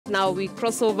Now we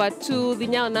cross over to the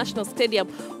Nyayo National Stadium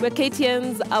where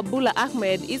KTN's Abdullah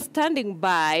Ahmed is standing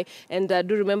by. And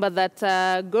do remember that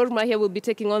Gor Mahia will be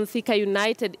taking on Thika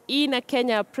United in a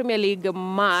Kenya Premier League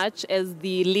match as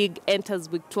the league enters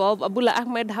week 12. Abdullah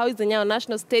Ahmed, how is the Nyayo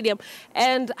National Stadium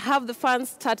and have the fans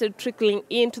started trickling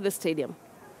into the stadium?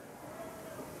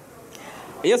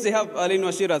 Yes, they have, Aline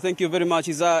Washira. Thank you very much.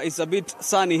 It's a bit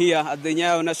sunny here at the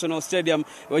Nyayo National Stadium.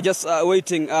 We're just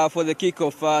waiting for the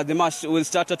kickoff. The match will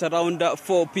start at around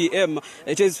 4 p.m.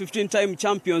 It is 15-time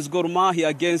champions Gor Mahia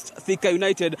against Thika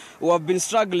United, who have been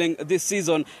struggling this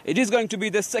season. It is going to be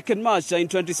the second match in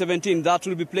 2017 that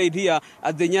will be played here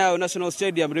at the Nyayo National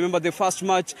Stadium. Remember, the first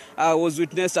match was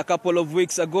witnessed a couple of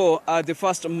weeks ago, the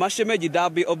first Mashemeji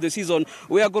derby of the season,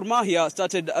 where Gor Mahia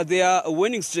started their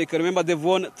winning streak. Remember, they've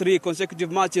won 3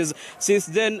 consecutive matches since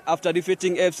then. After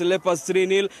defeating FC Leopards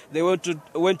 3-0, they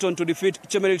went on to defeat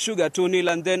Chemelil Sugar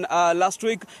 2-0, and then last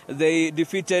week they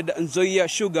defeated Nzoia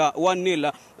Sugar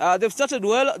 1-0. They've started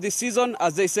well this season.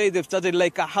 As they say, they've started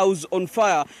like a house on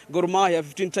fire. Gor Mahia,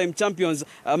 15-time champions.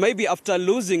 Maybe after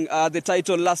losing the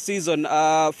title last season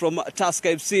from Tusker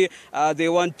FC, they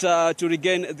want to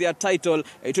regain their title.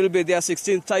 It will be their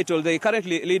 16th title. They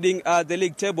currently leading the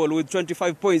league table with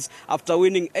 25 points after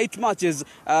winning 8 matches,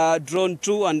 drawn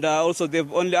 2, and also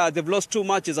they've lost 2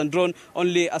 matches and drawn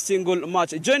only a single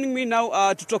match. Joining me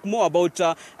now to talk more about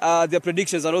their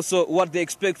predictions and also what they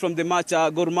expect from the match,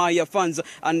 Gor Mahia fans.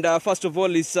 And first of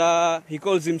all, is he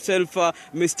calls himself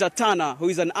Mr. Tana, who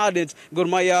is an ardent Gor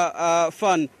Mahia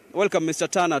fan. Welcome, Mr.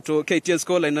 Tana, to KTN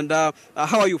ScoreLine. And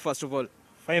how are you, first of all?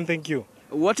 Fine, thank you.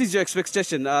 What is your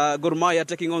expectation? Gor Mahia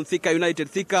taking on Thika United.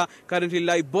 Thika currently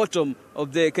lie bottom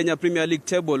of the Kenya Premier League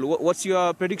table. What's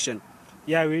your prediction?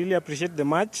 Yeah, we really appreciate the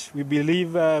match. We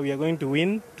believe we are going to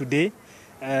win today.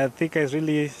 Thika is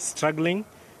really struggling,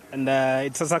 and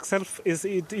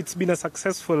it's been a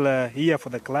successful year for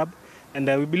the club, and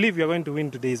we believe we are going to win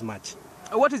today's match.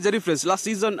 What is the difference? Last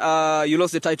season, you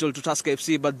lost the title to Tusker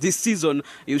FC, but this season,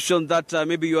 you've shown that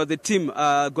maybe you are the team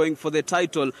going for the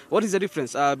title. What is the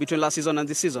difference between last season and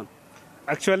this season?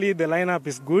 Actually, the lineup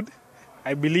is good.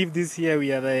 I believe this year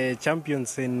we are the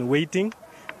champions in waiting.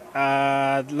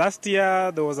 Last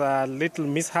year, there was a little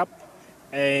mishap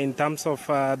in terms of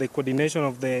the coordination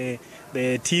of the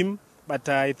team, but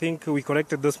I think we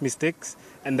corrected those mistakes,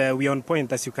 and we are on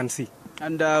point, as you can see.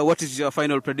 And what is your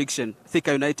final prediction?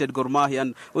 Thika United, Gor Mahia,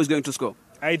 and who is going to score?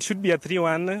 It should be a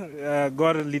 3-1,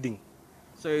 Gor leading.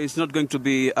 So it's not going to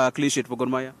be a clean sheet for Gor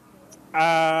Mahia?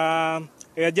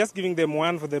 We are just giving them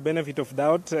one for the benefit of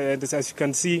doubt. As you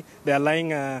can see, they are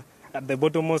lying at the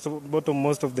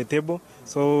bottommost of the table.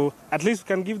 So at least we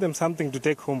can give them something to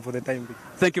take home for the time being.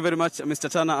 Thank you very much, Mr.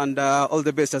 Tana, and all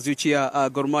the best as you cheer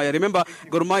Gor Mahia. Remember,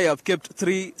 Gor Mahia have kept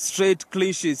 3 straight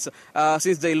clean sheets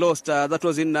since they lost. That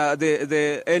was in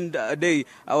the end day.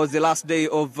 Was the last day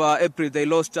of April. They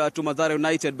lost to Mombasa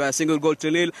United by a single goal to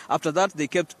 0. After that, they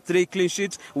kept 3 clean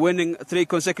sheets, winning 3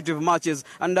 consecutive matches.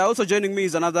 And also joining me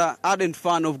is another ardent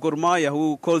fan of Gor Mahia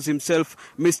who calls himself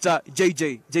Mr.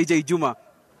 JJ Juma.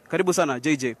 Karibu sana,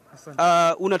 JJ.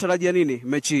 Unatarajia nini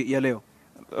mechi ya leo?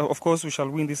 Of course, we shall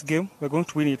win this game. We're going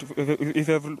to win it. If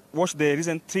you have watched the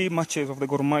recent 3 matches of the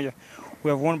Gor Mahia, we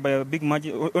have won by a big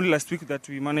margin. Only last week that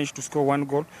we managed to score 1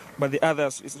 goal, but the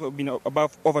others has been over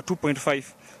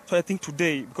 2.5. So I think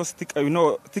today, because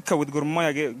Thika with Gor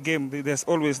Mahia game, there's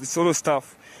always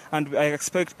tough, and I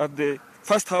expect at the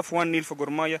first half 1-0 for Gor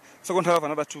Mahia, second half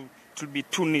another 2. It will be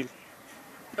 2-0.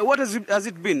 What has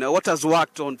it been? What has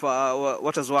worked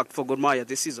for Gor Mahia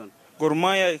this season? Gor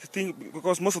Mahia, I think,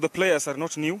 because most of the players are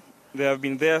not new. They have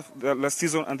been there last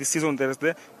season and this season they're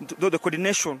there. Though the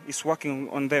coordination is working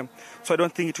on them, so I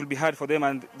don't think it will be hard for them.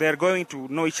 And they are going to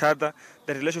know each other,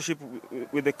 the relationship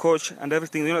with the coach and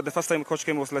everything. The first time the coach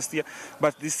came was last year,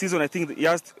 but this season I think he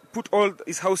has put all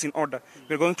his house in order.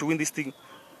 We're going to win this thing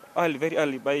early, very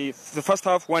early. By the first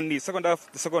half, 1-0. Second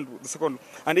half, the second.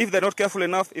 And if they're not careful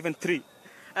enough, even 3.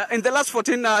 In the last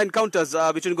 14 encounters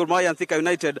between Gor Mahia and Thika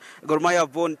United, Gor Mahia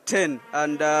have won 10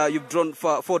 and you've drawn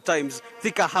 4 times.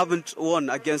 Thika haven't won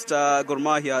against Gor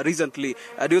Mahia recently.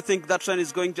 Do you think that trend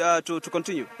is going to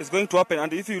continue? It's going to happen,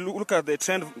 and if you look at the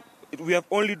trend, we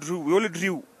only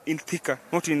drew in Thika,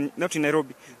 not in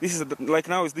Nairobi. This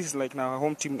is like now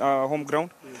home team, home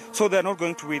ground. So they're not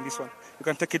going to win this one. You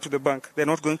can take it to the bank. They're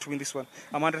not going to win this one.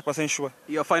 I'm 100% sure.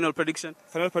 Your final prediction?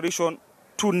 Final prediction,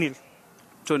 2-0.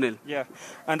 2-0. Yeah,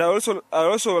 and I also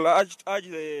urge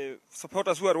the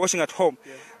supporters who are watching at home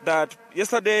that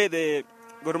yesterday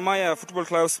Gor Mahia Football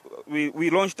Clubs, we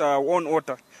launched our own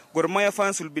water. Gor Mahia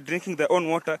fans will be drinking their own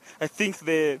water. I think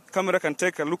the camera can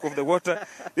take a look of the water.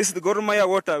 This is the Gor Mahia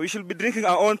water. We should be drinking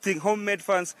our own thing, homemade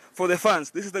fans for the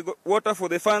fans. This is the water for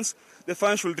the fans. The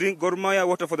fans should drink Gor Mahia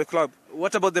water for the club.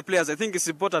 What about the players? I think it's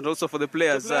important also for the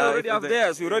players. They already have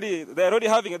theirs. They're already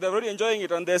having it. They're already enjoying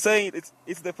it, and they're saying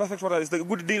it's the perfect water. It's the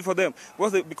good deal for them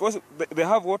because they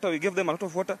have water. We give them a lot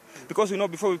of water because we know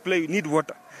before we play we need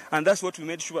water, and that's what we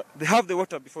made sure they have the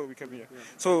water before we come here. Yeah.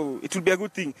 So it will be a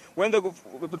good thing when the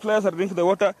players are drinking the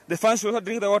water. The fans should also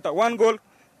drink the water. 1 goal.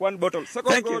 1 bottle.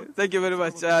 Thank you very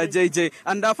much, JJ.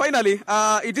 And finally,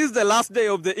 it is the last day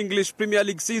of the English Premier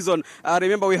League season.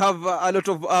 Remember, we have a lot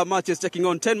of matches taking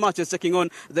on, 10 matches taking on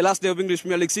the last day of English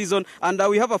Premier League season. And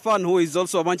we have a fan who is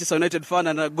also a Manchester United fan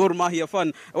and a Gor Mahia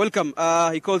fan. Welcome.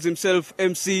 He calls himself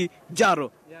MC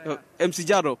Jaro. Yeah. MC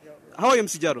Jaro. Yeah. How are you,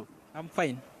 MC Jaro? I'm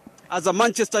fine. As a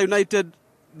Manchester United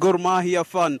Gor Mahia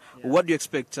fan, what do you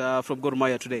expect from Gor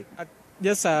Mahia today?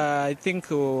 I think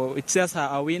it's just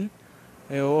a win.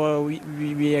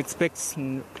 We expect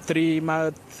 3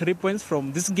 points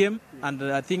from this game, and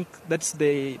I think that's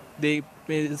everything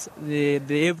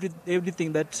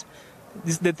that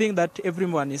is the thing that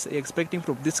everyone is expecting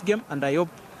from this game. And I hope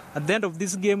at the end of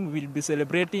this game we'll be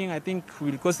celebrating. I think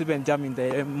we'll cause even jam in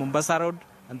the Mombasa Road,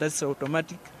 and that's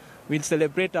automatic. We'll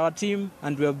celebrate our team,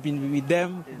 and we have been with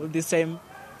them all this time.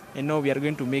 I know we are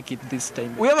going to make it this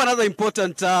time. We have another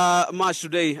important match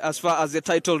today as far as the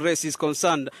title race is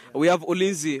concerned. We have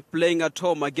Ulinzi playing at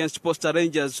home against Posta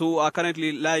Rangers, who are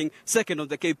currently lying second on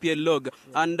the KPL log.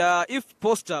 And if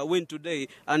Posta win today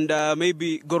and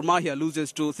maybe Gor Mahia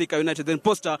loses to Thika United, then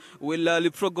Posta will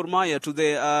leapfrog Gor Mahia to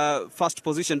the first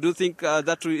position. Do you think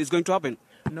that is going to happen?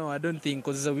 No, I don't think,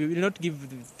 because we will not give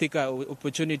Thika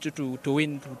opportunity to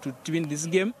win this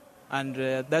game. And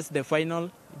that's the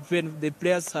final. When the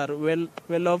players are well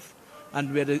off,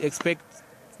 and we expect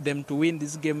them to win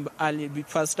this game early.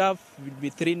 First half will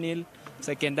be 3-0,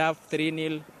 second half 3-0,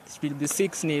 it will be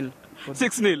 6-0.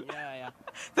 6-0. Yeah.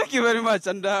 Thank you very much,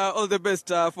 and all the best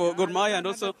for Gor Mahia. And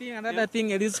also another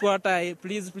thing, this what I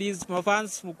please my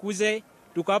fans mukuje.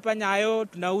 Tuko hapa Nyayo,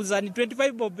 tunauza ni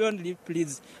 25 bob only,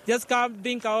 please. Just come,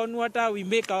 drink our own water, we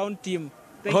make our own team.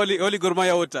 Holy Gor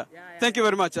Mahia water. Yeah. Thank you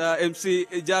very much, MC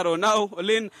Jaro. Now,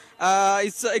 Lynn,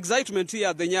 it's excitement here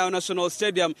at the Nyayo National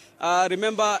Stadium.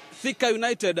 Remember, Thika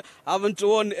United haven't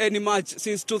won any match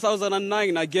since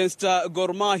 2009 against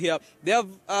Gor Mahia. They have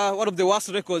one of the worst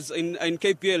records in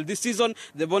KPL. This season,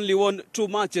 they've only won 2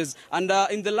 matches. And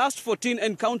in the last 14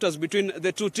 encounters between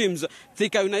the two teams,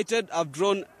 Thika United have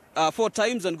drawn 4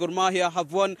 times and Gor Mahia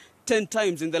have won 10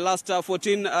 times in the last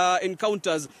 14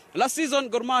 encounters. Last season,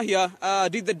 Gor Mahia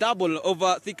did the double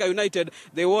over Thika United.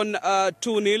 They won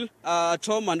 2-0 at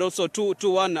home and also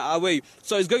 2-1 away.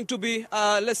 So it's going to be,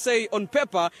 let's say, on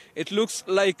paper, it looks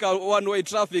like a one-way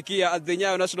traffic here at the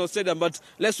Nyayo National Stadium. But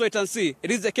let's wait and see.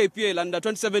 It is the KPL, and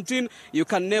 2017, you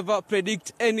can never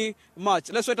predict any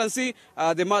match. Let's wait and see.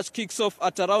 The match kicks off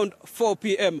at around 4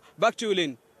 p.m. Back to you,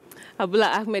 Lynn.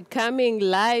 Abdullah Ahmed coming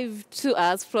live to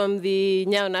us from the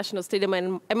Nyayo National Stadium,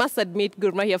 and I must admit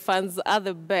Gor Mahia fans are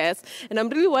the best, and I'm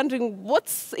really wondering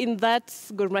what's in that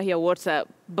Gor Mahia water.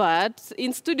 But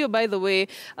in studio, by the way,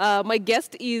 my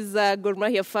guest is a Gor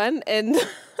Mahia fan, and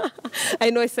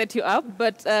I know I set you up,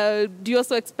 but do you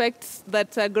also expect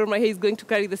that Gor Mahia is going to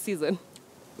carry the season?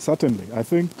 Certainly. I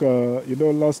think,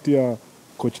 last year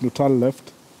Coach Nuttall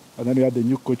left, and then we had a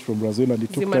new coach from Brazil, and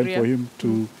it took time for him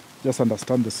to just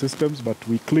understand the systems, but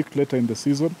we clicked later in the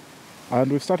season,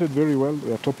 and we've started very well.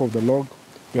 We are top of the log,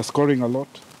 we are scoring a lot,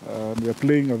 and we are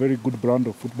playing a very good brand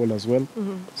of football as well.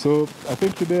 So I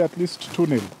think today at least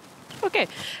 2-0. Okay,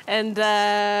 and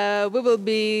we will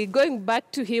be going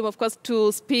back to him, of course,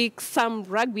 to speak some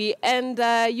rugby. And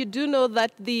you do know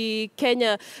that the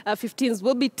Kenya 15s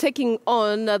will be taking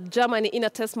on Germany in a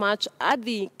test match at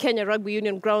the Kenya Rugby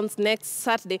Union grounds next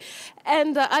Saturday.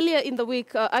 And earlier in the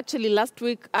week, actually last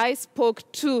week, I spoke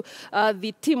to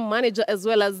the team manager as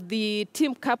well as the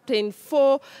team captain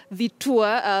for the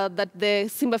tour that the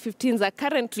Simba 15s are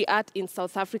currently at in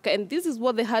South Africa. And this is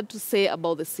what they had to say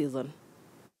about the season.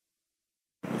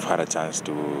 We've had a chance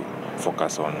to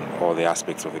focus on all the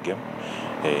aspects of the game,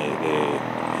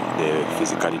 the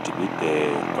physicality bit,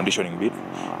 the conditioning bit,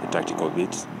 the tactical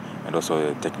bit, and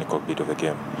also the technical bit of the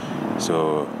game.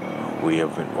 So we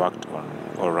have worked on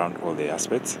all around all the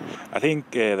aspects. I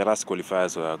think the last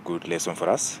qualifiers were a good lesson for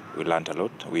us. We learned a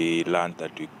lot. We learned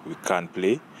that we can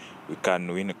play, we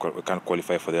can win, we can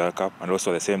qualify for the World Cup, and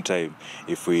also at the same time,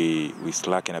 if we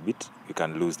slack in a bit, we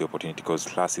can lose the opportunity,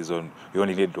 because last season we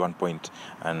only needed 1 point,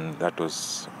 and that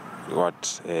was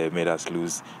what made us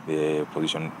lose the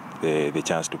position, the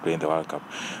chance to play in the World Cup.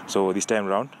 So this time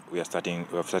round, we have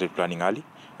started planning early.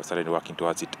 We started working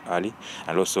towards it early,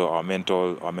 and also our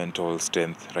mental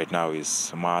strength right now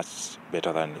is much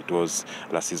better than it was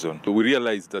last season. We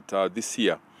realized that this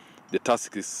year the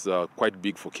task is quite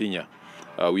big for Kenya.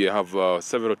 We have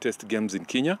several test games in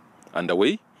Kenya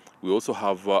underway. We also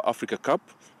have Africa Cup.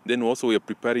 Then also we are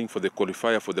preparing for the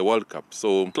qualifier for the World Cup.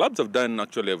 So clubs have done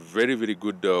actually a very, very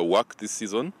good work this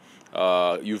season.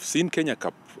 You've seen Kenya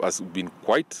Cup has been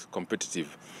quite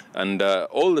competitive. And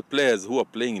all the players who are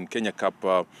playing in Kenya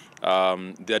Cup,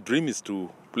 their dream is to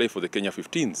play for the Kenya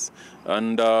 15s.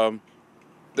 And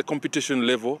the competition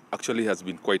level actually has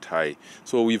been quite high.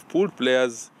 So we've pulled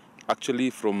players actually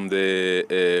from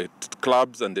the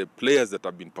clubs and the players that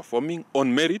have been performing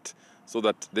on merit so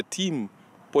that the team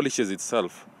polishes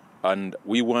itself. And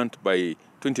we want by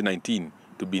 2019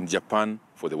 to be in Japan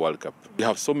for the World Cup. We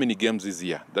have so many games this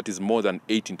year. That is more than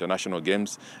 8 international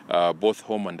games, both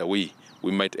home and away.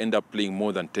 We might end up playing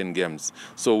more than 10 games.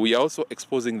 So we are also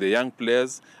exposing the young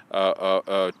players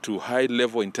to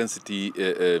high-level intensity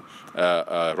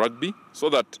rugby so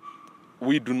that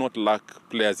we do not lack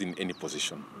players in any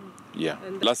position. Yeah.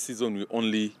 Last season, we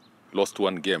only lost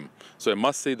 1 game. So I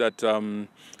must say that the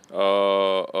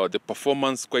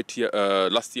performance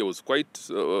last year was quite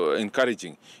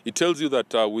encouraging. It tells you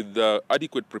that with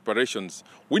adequate preparations,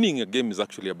 winning a game is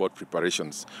actually about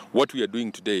preparations. What we are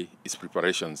doing today is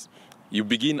preparations. You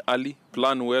begin early,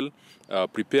 plan well,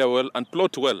 prepare well, and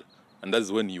plot well, and that's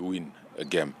when you win a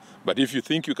game. But if you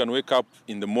think you can wake up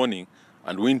in the morning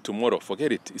and win tomorrow,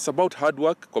 forget it. It's about hard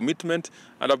work, commitment,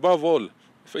 and above all,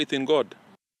 faith in God.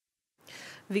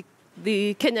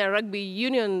 The Kenya Rugby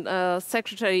Union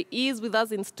Secretary is with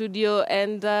us in studio,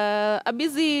 and a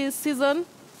busy season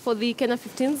for the Kenya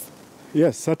 15s?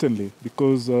 Yes, certainly,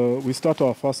 because we start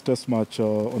our first test match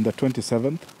on the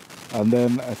 27th, and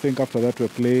then I think after that we're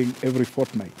playing every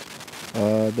fortnight.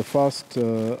 The first,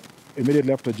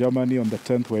 immediately after Germany on the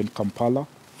 10th, we're in Kampala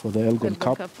for the Elgon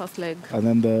Cup. First leg.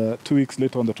 And then 2 weeks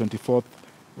later on the 24th,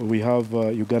 we have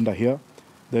Uganda here.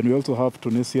 Then we also have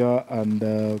Tunisia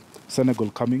and Senegal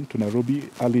coming to Nairobi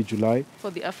early July.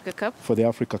 For the Africa Cup? For the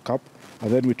Africa Cup.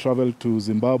 And then we travel to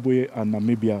Zimbabwe and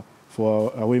Namibia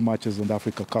for away matches in the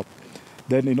Africa Cup.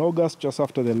 Then in August, just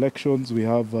after the elections, we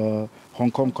have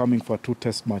Hong Kong coming for a 2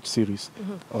 test match series.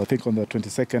 I think on the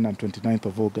 22nd and 29th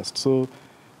of August. So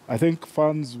I think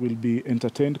fans will be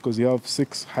entertained because you have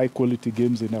 6 high-quality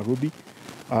games in Nairobi.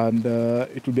 And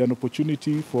it will be an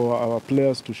opportunity for our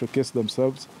players to showcase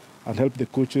themselves and help the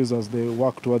coaches as they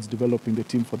work towards developing the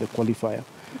team for the qualifier.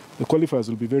 The qualifiers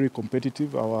will be very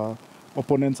competitive. Our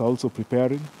opponents are also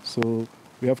preparing, so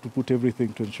we have to put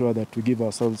everything to ensure that we give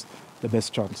ourselves the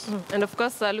best chance. And of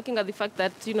course, looking at the fact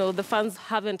that the fans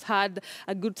haven't had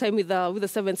a good time with the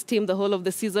Sevens team the whole of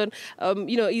the season,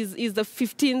 is the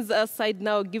 15s side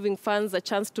now giving fans a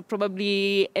chance to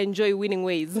probably enjoy winning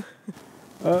ways?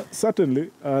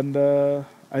 Certainly, and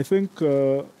I think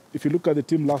if you look at the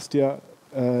team last year,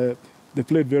 they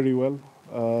played very well.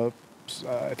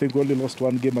 I think we only lost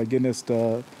 1 game against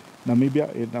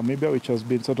Namibia, which has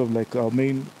been sort of like our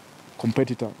main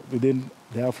competitor within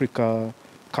the Africa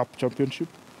Cup Championship.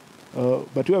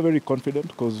 But we are very confident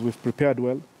because we've prepared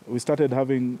well. We started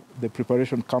having the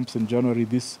preparation camps in January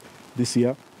this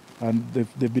year, and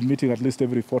they've been meeting at least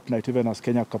every fortnight, even as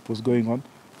Kenya Cup was going on.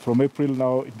 From April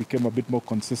now, it became a bit more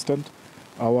consistent.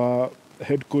 Our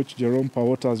head coach, Jerome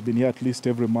Pawota, has been here at least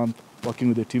every month, working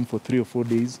with the team for 3 or 4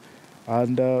 days.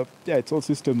 And it's all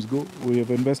systems go. We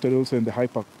have invested also in the high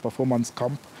performance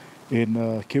camp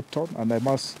in Cape Town, and I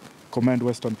must commend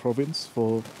Western Province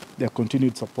for their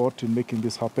continued support in making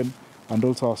this happen, and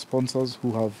also our sponsors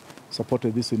who have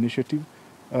supported this initiative.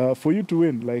 For you to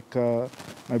win, like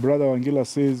my brother Wangila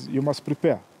says, you must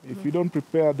prepare. If you don't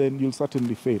prepare, then you'll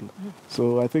certainly fail.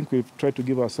 So I think we've tried to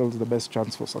give ourselves the best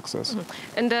chance for success.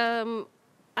 And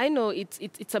I know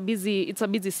it's a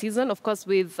busy season, of course,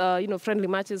 with friendly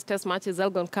matches, test matches,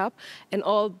 Elgon Cup, and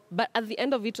all. But at the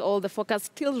end of it all, the focus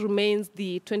still remains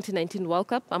the 2019 World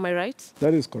Cup. Am I right?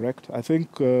 That is correct. I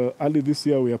think early this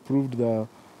year we approved the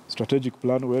strategic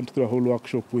plan. We went through a whole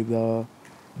workshop with the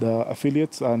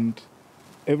affiliates, and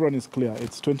everyone is clear.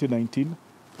 It's 2019.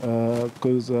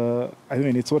 Because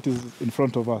it's what is in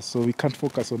front of us, so we can't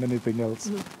focus on anything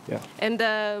else. Yeah.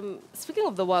 And speaking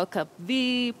of the World Cup,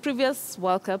 the previous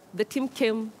World Cup, the team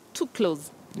came too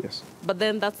close. Yes. But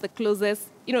then that's the closest.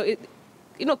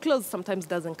 Close sometimes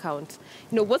doesn't count.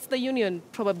 What's the union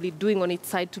probably doing on its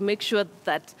side to make sure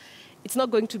that it's not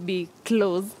going to be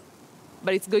close,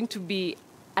 but it's going to be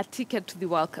a ticket to the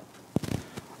World Cup?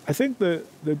 I think the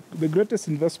greatest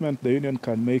investment the union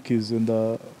can make is in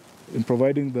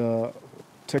providing the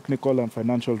technical and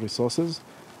financial resources,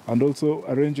 and also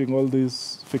arranging all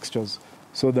these fixtures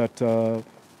so that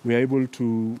we are able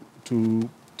to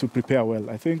prepare well.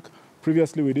 I think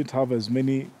previously we didn't have as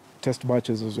many test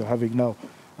matches as we're having now,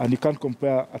 and you can't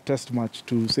compare a test match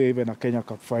to, say, even a Kenya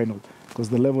Cup final, because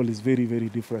the level is very, very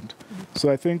different.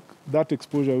 So I think that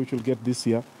exposure which we'll get this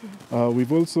year,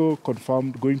 we've also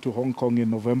confirmed going to Hong Kong in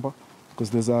November,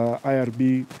 because there's a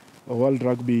IRB, a World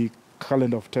Rugby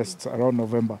calendar of tests around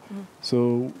November.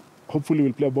 So hopefully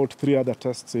we'll play about 3 other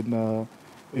tests in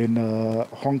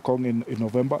Hong Kong in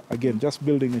November. Again, just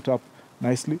building it up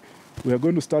nicely. We are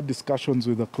going to start discussions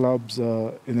with the clubs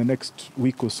in the next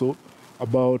week or so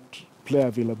about player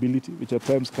availability, which at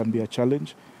times can be a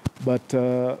challenge. But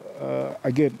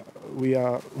again, we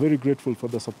are very grateful for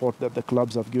the support that the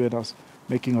clubs have given us,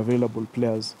 making available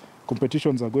players.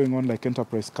 Competitions are going on like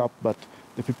Enterprise Cup, but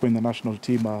the people in the national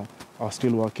team are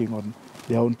still working on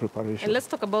their own preparation. And let's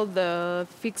talk about the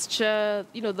fixture,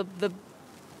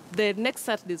 the next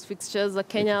Saturday's fixtures,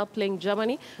 Kenya playing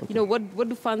Germany. Okay. What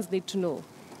do fans need to know?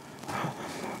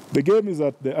 The game is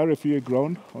at the RFUA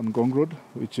ground on Gong Road,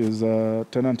 which is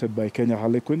tenanted by Kenya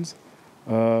Harlequins.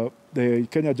 The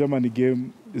Kenya-Germany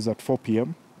game is at 4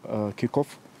 p.m.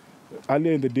 Kickoff.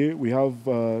 Earlier in the day, we have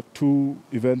 2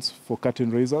 events for curtain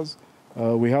raisers.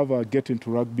 We have a Get Into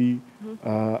Rugby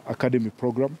Academy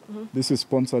program. This is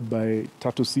sponsored by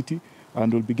Tattoo City,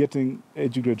 and we'll be getting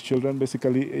age grade children,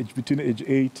 basically between age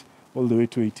 8 all the way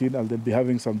to 18, and they'll be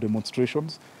having some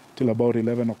demonstrations till about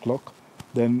 11 o'clock.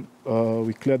 Then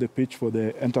we clear the pitch for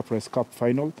the Enterprise Cup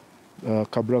final,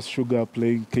 Cabras Sugar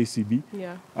playing KCB.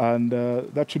 Yeah. And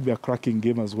that should be a cracking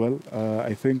game as well.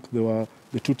 I think there were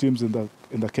the 2 teams in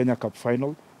the Kenya Cup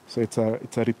final, so it's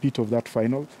a repeat of that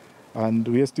final. And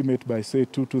we estimate by, say,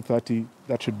 2:30,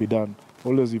 that should be done.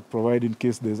 Always we provide in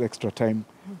case there's extra time,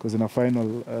 because in a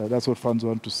final, that's what fans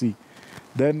want to see.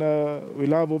 Then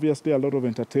we'll have, obviously, a lot of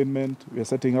entertainment. We are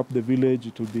setting up the village.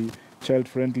 It will be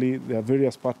child-friendly. There are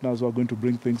various partners who are going to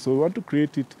bring things. So we want to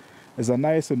create it as a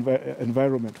nice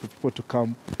environment for people to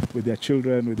come with their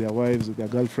children, with their wives, with their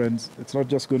girlfriends. It's not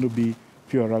just going to be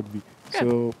pure rugby. Good.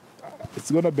 So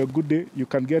it's going to be a good day. You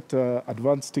can get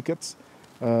advance tickets.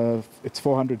 It's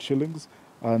 400 shillings,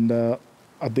 and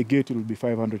at the gate it will be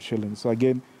 500 shillings. So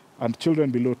again, and children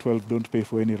below 12 don't pay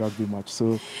for any rugby match.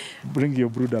 So bring your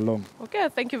brood along. Okay,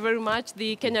 thank you very much.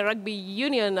 The Kenya Rugby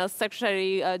Union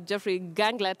Secretary Jeffrey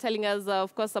Gangler telling us,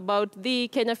 of course, about the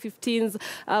Kenya 15's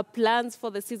plans for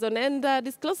the season, and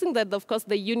disclosing that, of course,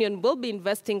 the union will be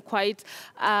investing quite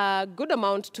a good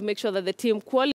amount to make sure that the team qualifies